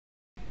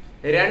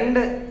രണ്ട്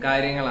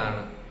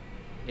കാര്യങ്ങളാണ്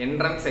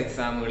എൻട്രൻസ്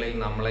എക്സാമുകളിൽ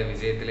നമ്മളെ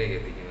വിജയത്തിലേക്ക്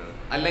എത്തിക്കുന്നത്,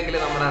 അല്ലെങ്കിൽ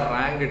നമ്മുടെ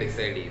റാങ്ക്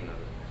ഡിസൈഡ് ചെയ്യുന്നത്.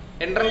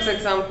 എൻട്രൻസ്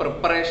എക്സാം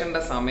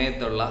പ്രിപ്പറേഷൻ്റെ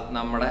സമയത്തുള്ള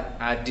നമ്മുടെ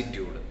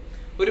ആറ്റിറ്റ്യൂഡ്.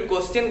 ഒരു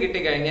ക്വസ്റ്റ്യൻ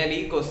കിട്ടിക്കഴിഞ്ഞാൽ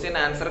ഈ ക്വസ്റ്റ്യൻ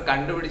ആൻസർ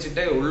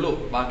കണ്ടുപിടിച്ചിട്ടേ ഉള്ളൂ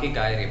ബാക്കി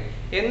കാര്യം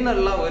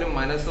എന്നുള്ള ഒരു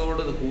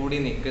മനസ്സോട് കൂടി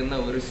നിൽക്കുന്ന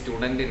ഒരു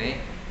സ്റ്റുഡൻറ്റിനെ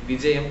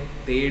വിജയം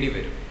തേടി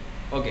വരും.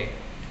 ഓക്കെ,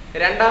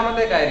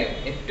 രണ്ടാമത്തെ കാര്യം,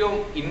 ഏറ്റവും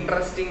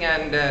ഇൻട്രസ്റ്റിംഗ്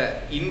ആൻഡ്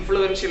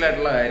ഇൻഫ്ലുവൻഷ്യൽ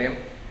ആയിട്ടുള്ള കാര്യം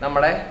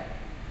നമ്മുടെ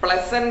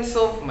പ്ലസൻസ്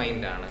ഓഫ്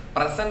മൈൻഡ് ആണ്.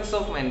 പ്രസൻസ്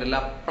ഓഫ് മൈൻഡ് അല്ല,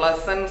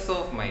 പ്ലസൻസ്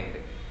ഓഫ് മൈൻഡ്.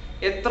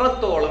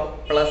 എത്രത്തോളം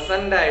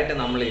പ്ലസന്റ് ആയിട്ട്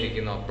നമ്മൾ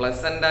ഇരിക്കുന്നോ,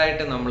 പ്ലസന്റ്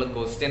ആയിട്ട് നമ്മൾ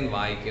ക്വസ്റ്റ്യൻ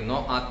വായിക്കുന്നോ,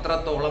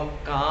 അത്രത്തോളം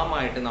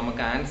കാമായിട്ട്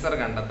നമുക്ക് ആൻസർ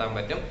കണ്ടെത്താൻ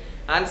പറ്റും.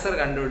 ആൻസർ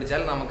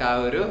കണ്ടുപിടിച്ചാൽ നമുക്ക് ആ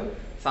ഒരു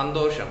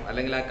സന്തോഷം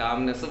അല്ലെങ്കിൽ ആ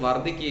കാംനെസ്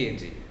വർദ്ധിക്കുകയും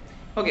ചെയ്യും.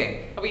 ഓക്കെ,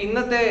 അപ്പൊ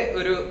ഇന്നത്തെ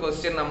ഒരു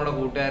ക്വസ്റ്റ്യൻ നമ്മുടെ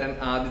കൂട്ടുകാരൻ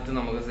ആദ്യത്തെ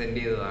നമുക്ക് സെൻഡ്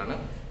ചെയ്തതാണ്.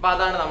 അപ്പൊ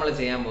അതാണ് നമ്മൾ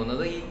ചെയ്യാൻ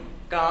പോകുന്നത്. ഈ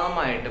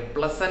കാമായിട്ട്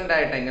പ്ലസന്റ്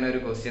ആയിട്ട് എങ്ങനെ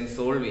ഒരു ക്വസ്റ്റ്യൻ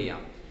സോൾവ്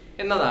ചെയ്യാം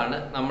എന്നതാണ്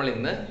നമ്മൾ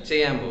ഇന്ന്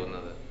ചെയ്യാൻ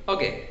പോകുന്നത്.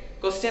 ഓക്കെ,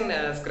 ക്വസ്റ്റ്യൻ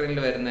സ്ക്രീനിൽ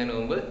വരുന്നതിന്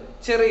മുമ്പ്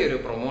ചെറിയൊരു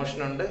പ്രൊമോഷൻ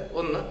ഉണ്ട്,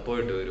 ഒന്ന്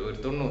പോയിട്ട് വരൂ, ഒരു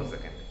 90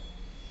 സെക്കൻഡ്.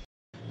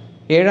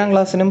 7ാം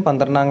ക്ലാസ്സിനും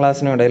 12ാം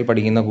ക്ലാസ്സിനും ഇടയിൽ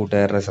പഠിക്കുന്ന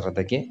കൂട്ടുകാരുടെ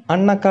ശ്രദ്ധയ്ക്ക്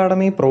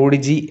അൺഅക്കാഡമി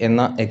പ്രോഡിജി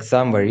എന്ന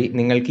എക്സാം വഴി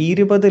നിങ്ങൾക്ക്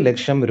 20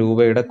 ലക്ഷം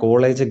രൂപയുടെ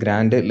കോളേജ്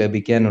ഗ്രാൻഡ്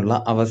ലഭിക്കാനുള്ള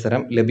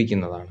അവസരം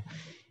ലഭിക്കുന്നതാണ്.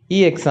 ഈ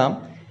എക്സാം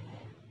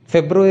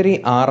ഫെബ്രുവരി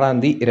 6-ാം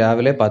തീയതി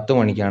രാവിലെ 10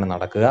 മണിക്കാണ്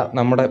നടക്കുക.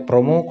 നമ്മുടെ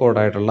പ്രൊമോ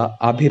കോഡായിട്ടുള്ള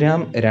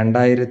അഭിരാം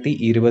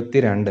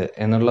 2022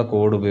 എന്നുള്ള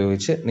കോഡ്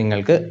ഉപയോഗിച്ച്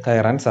നിങ്ങൾക്ക്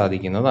കയറാൻ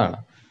സാധിക്കുന്നതാണ്.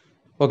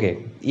 ഓക്കെ,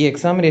 ഈ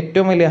എക്സാമിൻ്റെ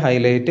ഏറ്റവും വലിയ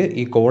ഹൈലൈറ്റ്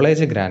ഈ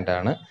കോളേജ്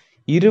ഗ്രാൻഡാണ്.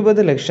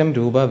 20 ലക്ഷം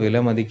രൂപ വില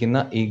മതിക്കുന്ന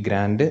ഈ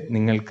ഗ്രാൻഡ്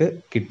നിങ്ങൾക്ക്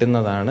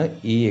കിട്ടുന്നതാണ്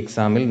ഈ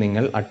എക്സാമിൽ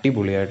നിങ്ങൾ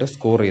അടിപൊളിയായിട്ട്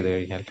സ്കോർ ചെയ്ത്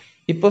കഴിഞ്ഞാൽ.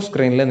 ഇപ്പോൾ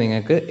സ്ക്രീനിൽ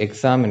നിങ്ങൾക്ക്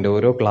എക്സാമിൻ്റെ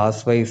ഓരോ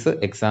ക്ലാസ് വൈസ്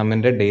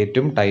എക്സാമിൻ്റെ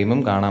ഡേറ്റും ടൈമും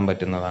കാണാൻ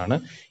പറ്റുന്നതാണ്.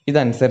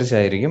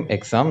 ഇതനുസരിച്ചായിരിക്കും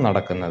എക്സാം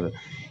നടക്കുന്നത്.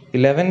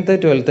 11th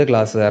 12th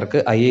ക്ലാസ്സുകാർക്ക്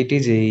IIT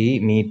JEE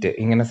NEET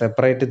ഇങ്ങനെ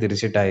സെപ്പറേറ്റ്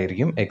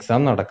തിരിച്ചിട്ടായിരിക്കും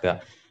എക്സാം നടക്കുക.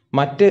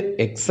 മറ്റ്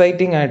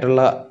എക്സൈറ്റിംഗ്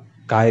ആയിട്ടുള്ള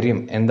കാര്യം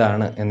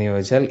എന്താണ് എന്ന്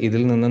ചോദിച്ചാൽ,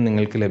 ഇതിൽ നിന്ന്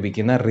നിങ്ങൾക്ക്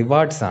ലഭിക്കുന്ന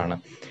റിവാർഡ്സ് ആണ്.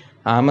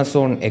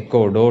 Amazon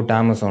echo, dot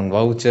Amazon,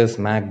 vouchers,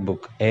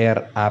 MacBook air,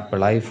 apple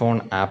iPhone,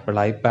 apple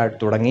iPad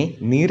തുടങ്ങി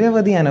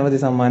അനവധി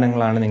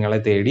സമ്മാനങ്ങളാണ് നിങ്ങളെ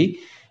തേടി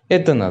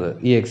എത്തുന്നത്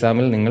ഈ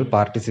എക്സാമിൽ നിങ്ങൾ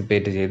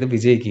പാർട്ടിസിപ്പേറ്റ് ചെയ്ത്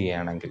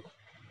വിജയിക്കുകയാണെങ്കിൽ.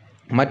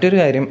 മറ്റൊരു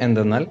കാര്യം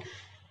എന്തെന്നാൽ,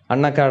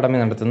 അൺഅക്കാഡമി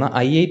നടത്തുന്ന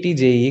IIT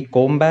JEE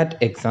കോമ്പാറ്റ്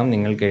എക്സാം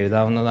നിങ്ങൾക്ക്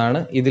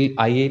എഴുതാവുന്നതാണ്. ഇതിൽ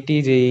IIT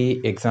JEE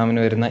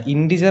എക്സാമിന് വരുന്ന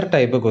ഇൻഡിജർ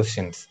ടൈപ്പ്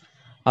ക്വസ്റ്റ്യൻസ്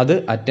അത്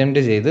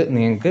അറ്റംപ്റ്റ് ചെയ്ത്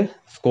നിങ്ങൾക്ക്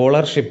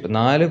സ്കോളർഷിപ്പ്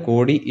 4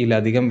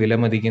 കോടിയിലധികം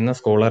വിലമതിക്കുന്ന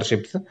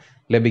സ്കോളർഷിപ്സ്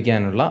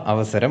ലഭിക്കാനുള്ള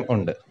അവസരം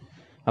ഉണ്ട്.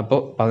 അപ്പോൾ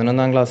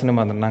 11ാം ക്ലാസ്സിനും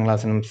 12ാം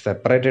ക്ലാസ്സിനും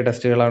സെപ്പറേറ്റ്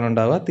ടെസ്റ്റുകളാണ്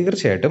ഉണ്ടാവുക.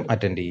 തീർച്ചയായിട്ടും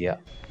അറ്റൻഡ് ചെയ്യുക.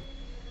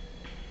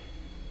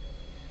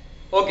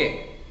 ഓക്കെ,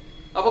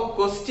 അപ്പോൾ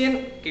ക്വസ്റ്റ്യൻ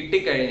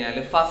കിട്ടിക്കഴിഞ്ഞാൽ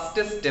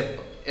ഫസ്റ്റ്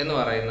സ്റ്റെപ്പ് എന്ന്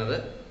പറയുന്നത്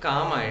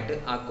കാമായിട്ട്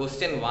ആ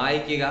ക്വസ്റ്റ്യൻ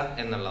വായിക്കുക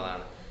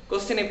എന്നുള്ളതാണ്.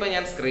 ക്വസ്റ്റ്യൻ ഇപ്പം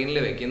ഞാൻ സ്ക്രീനിൽ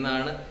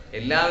വെക്കുന്നതാണ്.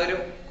 എല്ലാവരും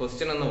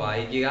ക്വസ്റ്റ്യൻ ഒന്ന്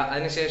വായിക്കുക,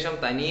 അതിനുശേഷം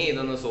തനിയെ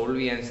ഇതൊന്ന് സോൾവ്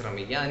ചെയ്യാൻ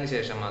ശ്രമിക്കുക,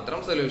 അതിനുശേഷം മാത്രം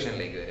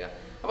സൊല്യൂഷനിലേക്ക് വരിക.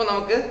 അപ്പോൾ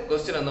നമുക്ക്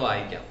ക്വസ്റ്റ്യൻ ഒന്ന്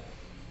വായിക്കാം.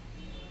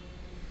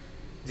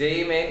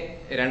 JEE Main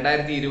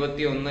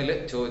 2021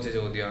 ചോദിച്ച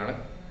ചോദ്യമാണ്.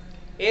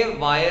 A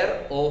wire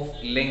of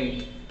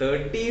length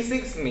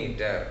 36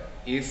 metre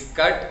is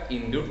cut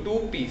into 2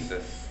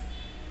 pieces.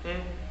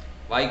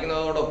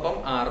 വായിക്കുന്നതോടൊപ്പം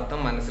ആ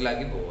അർത്ഥം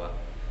മനസ്സിലാക്കി പോവുക.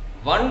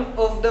 One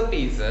of the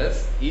pieces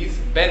is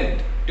bent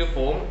to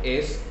form a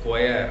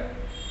square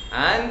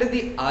and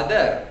the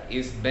other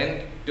is bent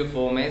to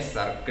form a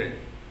circle.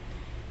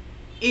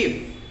 If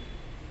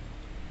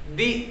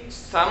the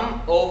sum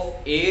of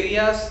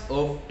areas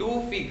of 2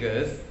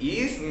 figures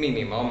is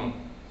minimum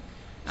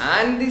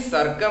and the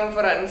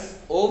circumference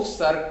of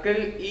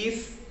circle is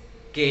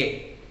k,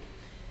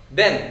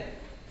 then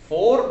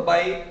 4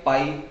 by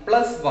pi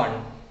plus 1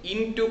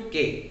 into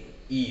k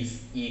is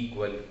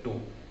equal to.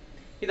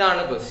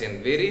 ഇതാണ് question.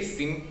 Very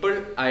simple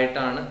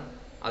ആയിട്ടാണ്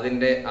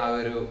അതിൻ്റെ ആ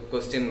ഒരു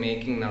question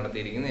making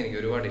നടത്തിയിരിക്കുന്നത്. എനിക്ക്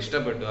ഒരുപാട്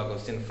ഇഷ്ടപ്പെട്ടു ആ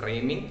ക്വസ്റ്റ്യൻ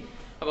ഫ്രെയിമിംഗ്.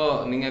 അപ്പോൾ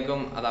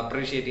നിങ്ങൾക്കും അത്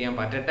അപ്രീഷിയേറ്റ് ചെയ്യാൻ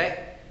പറ്റട്ടെ.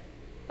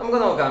 നമുക്ക്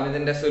നോക്കാം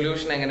ഇതിൻ്റെ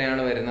സൊല്യൂഷൻ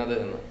എങ്ങനെയാണ് വരുന്നത്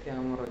എന്ന്.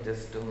 ക്യാമറ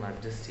ജസ്റ്റ് ഒന്ന്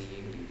അഡ്ജസ്റ്റ്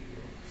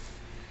ചെയ്യേണ്ടിയിരിക്കുന്നു.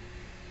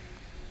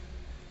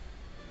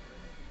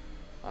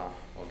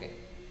 ഓക്കെ,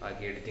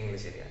 ബാക്കി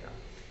എഡിറ്റിംഗിൽ ശരിയാക്കാം.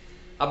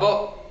 അപ്പോൾ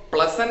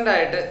പ്ലസന്റ്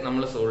ആയിട്ട്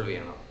നമ്മൾ സോൾവ്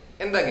ചെയ്യണം.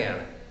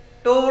 എന്തൊക്കെയാണ്?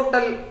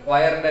 ടോട്ടൽ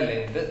വയറിന്റെ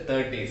ലെങ്ത്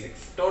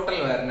 36. ടോട്ടൽ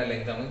വയറിന്റെ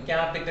ലെങ്ത് നമുക്ക്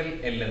ക്യാപിറ്റൽ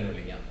L എന്ന്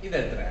വിളിക്കാം. ഇത്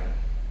എത്രയാണ്?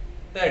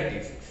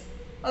 36.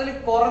 അതിൽ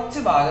കുറച്ച്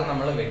ഭാഗം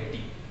നമ്മൾ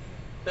വെട്ടി.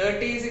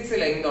 36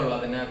 ലെങ്ത്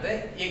ഉള്ളതിനകത്ത്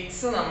x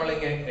നമ്മൾ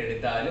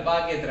എടുത്താൽ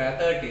ബാക്കി എത്രയാണ്?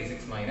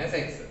 36 മൈനസ്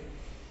x.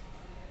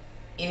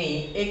 ഇനി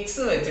x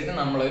വെച്ചിട്ട്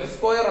നമ്മളൊരു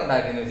സ്ക്വയർ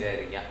ഉണ്ടാക്കി എന്ന്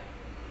വിചാരിക്കാം.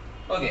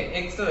 ഓക്കെ,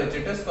 x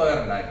വെച്ചിട്ട് സ്ക്വയർ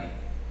ഉണ്ടാക്കി.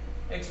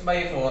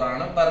 x/4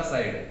 ആണ് പെർ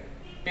സൈഡ്.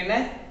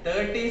 പിന്നെ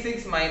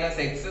 36 മൈനസ്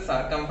x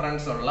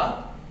സർക്കംഫറൻസ് ഉള്ള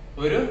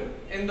ഒരു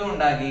എന്തും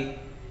ഉണ്ടാക്കി,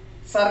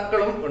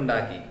 സർക്കിളും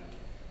ഉണ്ടാക്കി.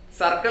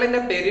 സർക്കിളിന്റെ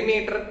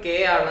പെരിമീറ്റർ k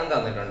ആണെന്ന്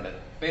തന്നിട്ടുണ്ട്.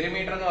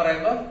 പെരിമീറ്റർ എന്ന്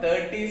പറയുമ്പോൾ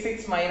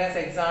 36 മൈനസ്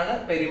x ആണ്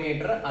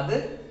പെരിമീറ്റർ, അത്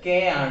k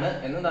ആണ്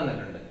എന്ന്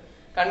തന്നിട്ടുണ്ട്.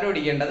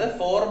 കണ്ടുപിടിക്കേണ്ടത്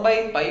 4 by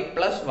pi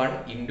plus 1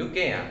 into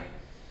k ആണ്.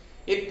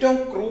 ഏറ്റവും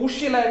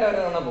ക്രൂഷ്യൽ ആയിട്ട്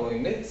വരുന്ന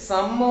point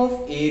some of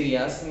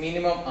areas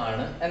minimum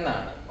ആണ്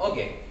എന്നാണ്.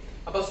 ഓക്കെ,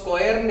 അപ്പൊ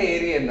സ്ക്വയറിന്റെ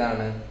ഏരിയ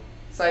എന്താണ്?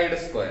 Side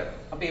square.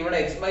 അപ്പൊ ഇവിടെ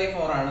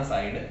x/4 ആണ്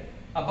സൈഡ്.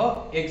 അപ്പൊ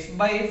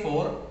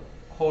x/4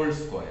 ഹോൾ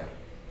സ്ക്വയർ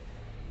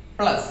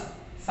പ്ലസ്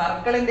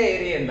സർക്കിളിന്റെ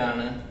ഏരിയ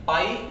എന്താണ്?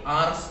 പൈ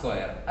ആർ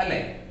സ്ക്വയർ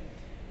അല്ലെ?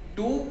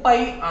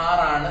 2πr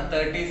ആണ്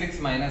 36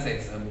 minus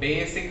X.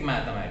 Basic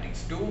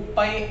mathematics.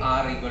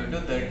 2πr =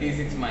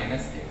 36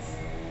 minus X.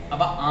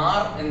 അപ്പൊ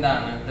r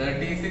എന്താണ്?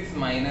 36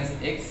 minus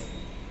X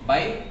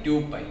by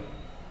 2π.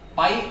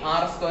 Pi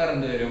R square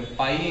എന്ത് വരും?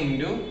 Pi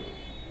into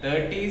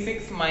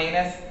 36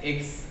 minus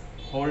X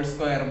whole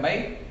square by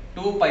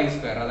 2π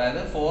square,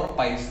 അതായത് 4π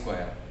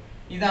square.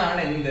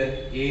 ഇതാണ് എന്ത്?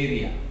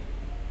 ഏരിയ.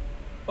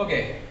 ഓക്കെ,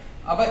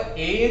 അപ്പൊ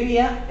ഏരിയ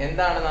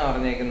എന്താണെന്നാ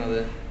പറഞ്ഞേക്കുന്നത്?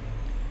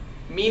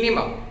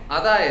 മിനിമം,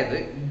 അതായത്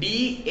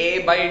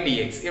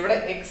dA/dx. ഇവിടെ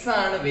x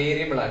ആണ്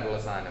വേരിയബിൾ ആയിട്ടുള്ള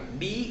സാധനം.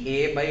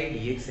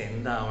 dA/dx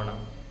എന്താവണം?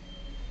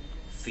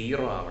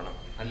 0 ആവണം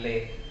അല്ലേ?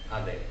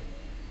 അതെ.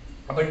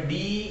 അപ്പൊ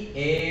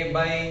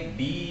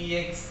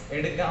dA/dx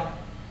എടുക്കാം.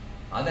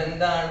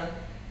 അതെന്താണ്?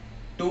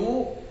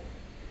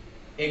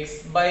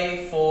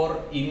 2x/4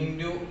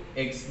 ഇൻറ്റു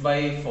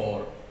x/4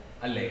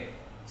 അല്ലേ?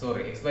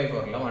 സോറി,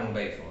 x/4 അല്ല,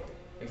 1/4.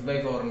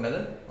 x/4ൻ്റെത്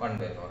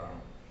 1/4 ആണ്.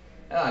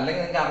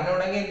 അല്ലെങ്കിൽ നിങ്ങൾക്ക്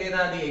അറിഞ്ഞുകൂടെങ്കിൽ എന്ത്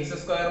ചെയ്താൽ മതി?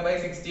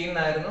 x²/16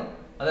 ആയിരുന്നു,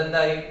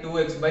 അതെന്തായി?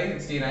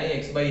 2x/16 ആയി,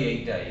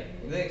 x/8 ആയി.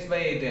 ഇത്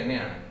x/8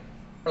 തന്നെയാണ്.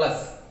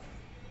 പ്ലസ്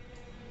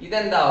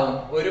ഇതെന്താവും?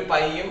 ഒരു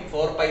പൈയും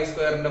 4π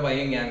സ്ക്വയറിന്റെ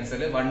പൈയും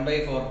ക്യാൻസൽ,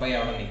 1/4π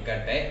അവിടെ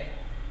നിൽക്കട്ടെ.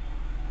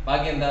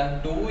 ബാക്കി എന്താ?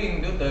 2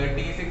 into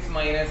 36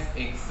 minus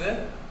X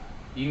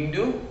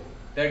into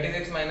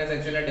 36 minus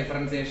എക്സിന്റെ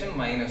ഡിഫറൻസിയേഷൻ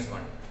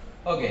 -1.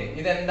 ഓക്കെ,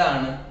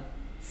 ഇതെന്താണ്?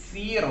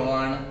 0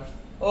 ആണ്.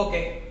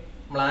 ഓക്കെ,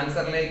 നമ്മൾ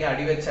ആൻസറിലേക്ക്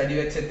അടിവെച്ച്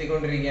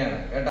എത്തിക്കൊണ്ടിരിക്കുകയാണ്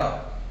കേട്ടോ.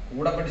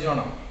 കൂടെ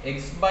പിടിച്ചോണം.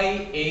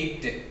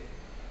 x/8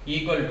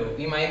 ഈക്വൽ ടു,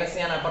 ഈ മൈനസ്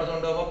ഞാൻ അപ്പുറത്ത്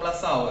കൊണ്ടുപോകുമ്പോൾ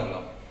പ്ലസ് ആവുമല്ലോ.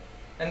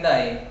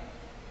 എന്തായി?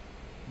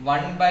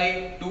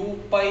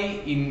 1/2π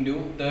into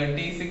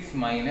 36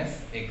 minus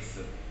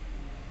X.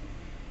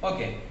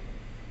 Okay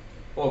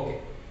okay,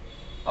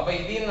 അപ്പൊ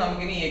ഇതിൽ നിന്ന്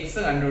നമുക്കിനി എക്സ്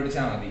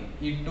കണ്ടുപിടിച്ചാൽ മതി.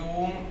 ഈ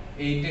 2ഉം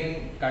 8ഉം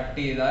കട്ട്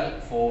ചെയ്താൽ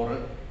 4,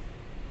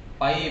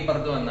 പൈ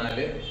ഇപ്പുറത്ത്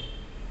വന്നാല്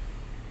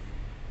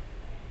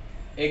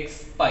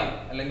x/π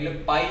അല്ലെങ്കിൽ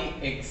pi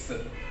X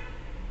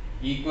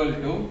equal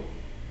to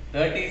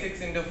 36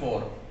 into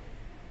 4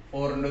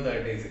 into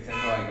 36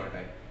 എന്തോ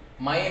ആയിക്കോട്ടെ,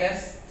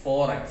 മൈനസ്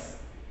 4x.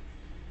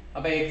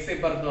 അപ്പൊ എക്സ്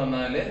ഇപ്പുറത്ത്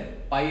വന്നാല്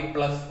പൈ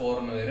പ്ലസ് 4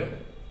 എന്ന് വരും,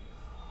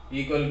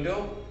 ഈക്വൽ ടു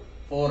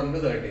 4 ഇൻറ്റു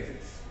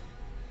 36.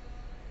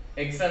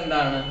 എക്സ്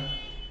എന്താണ്?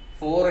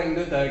 4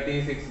 ഇൻറ്റു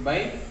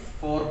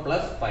 36/4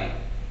 പ്ലസ് പൈ.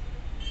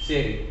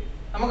 ശരി,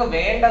 നമുക്ക്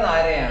വേണ്ടത്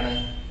ആരെയാണ്?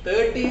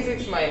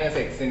 36 മൈനസ്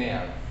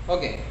എക്സിനെയാണ്.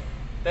 ഓക്കെ,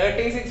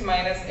 36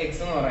 മൈനസ്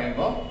എക്സ് എന്ന്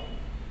പറയുമ്പോ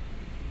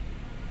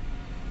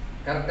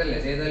കറക്റ്റ് അല്ലേ?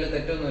 ചെയ്താലും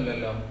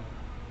തെറ്റൊന്നുമില്ലല്ലോ.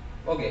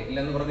 ഓക്കെ,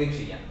 ഇല്ലെന്ന്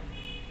പ്രതീക്ഷിക്കാം.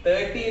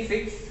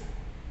 36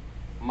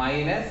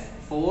 minus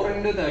 4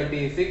 into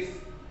 36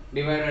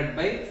 divided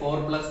by 4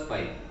 plus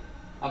pi.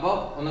 അപ്പോൾ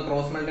ഒന്ന്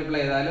ക്രോസ്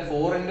മൾട്ടിപ്ലൈ ചെയ്താൽ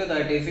 4 into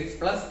 36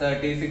 plus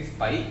 36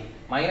 pi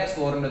minus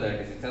 4 into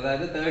 36,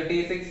 അതായത്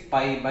 36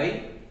 പൈ ബൈ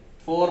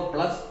 4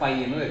 പ്ലസ് പൈ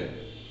എന്ന് വരും.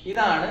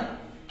 ഇതാണ്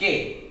കെ.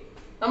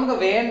 നമുക്ക്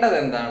വേണ്ടത്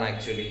എന്താണ്?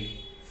 ആക്ച്വലി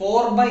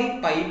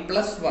 4/π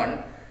പ്ലസ് 1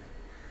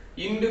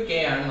 ഇൻറ്റു കെ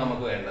ആണ്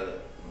നമുക്ക് വേണ്ടത്.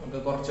 നമുക്ക്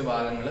കുറച്ച്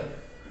ഭാഗങ്ങൾ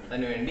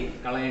അതിനു വേണ്ടി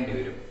കളയേണ്ടി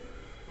വരും.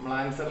 നമ്മൾ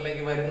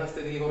ആൻസറിലേക്ക് വരുന്ന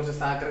സ്ഥിതിക്ക് കുറച്ച്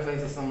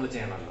സാക്രിഫൈസസ് നമ്മൾ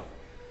ചെയ്യണമല്ലോ.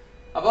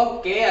 അപ്പോൾ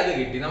കെ അത്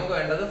കിട്ടി. നമുക്ക്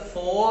വേണ്ടത്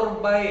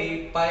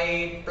 4/π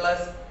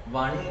പ്ലസ്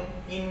 1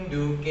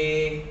 ഇൻറ്റു കെ.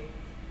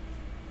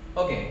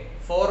 ഓക്കെ,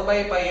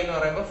 4/π എന്ന്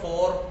പറയുമ്പോൾ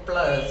 4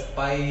 plus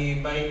pi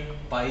by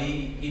pi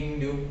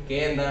into K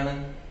എന്താണ്?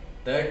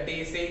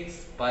 36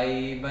 pi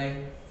by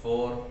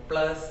 4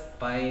 plus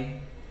pi.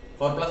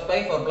 4 plus pi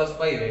 4 plus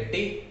pi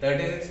വെട്ടി,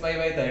 36 pi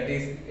by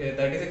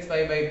 36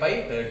 pi by pi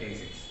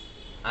 36.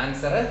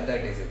 Answer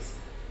 36.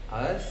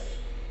 as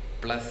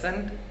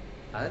pleasant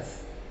as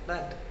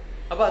that.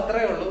 അപ്പൊ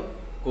അത്രേ ഉള്ളൂ.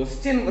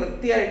 ക്വസ്റ്റ്യൻ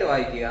വൃത്തിയായിട്ട്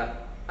വായിക്കുക.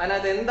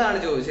 അതിനകത്ത് എന്താണ്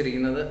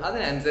ചോദിച്ചിരിക്കുന്നത്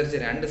അതിനനുസരിച്ച്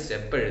 2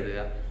 സ്റ്റെപ്പ് എഴുതുക,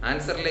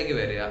 ആൻസറിലേക്ക്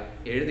വരിക,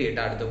 എഴുതിയിട്ട്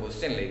അടുത്ത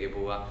ക്വസ്റ്റ്യനിലേക്ക്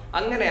പോവുക.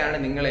 അങ്ങനെയാണ്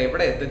നിങ്ങൾ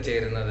എവിടെ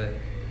എത്തിച്ചേരുന്നത്?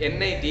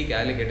 NIT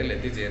കാലിക്കറ്റിൽ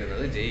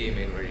എത്തിച്ചേരുന്നത് JEE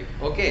മെയിൻ വഴി.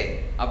 ഓക്കെ,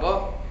 അപ്പോൾ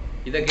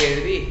ഇതൊക്കെ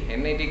എഴുതി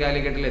NIT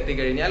കാലിക്കറ്റിൽ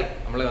എത്തിക്കഴിഞ്ഞാൽ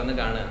നമ്മളെ വന്ന്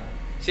കാണുക.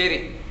 ശരി,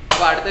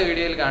 അപ്പോൾ അടുത്ത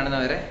വീഡിയോയിൽ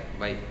കാണുന്നവരെ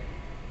ബൈ.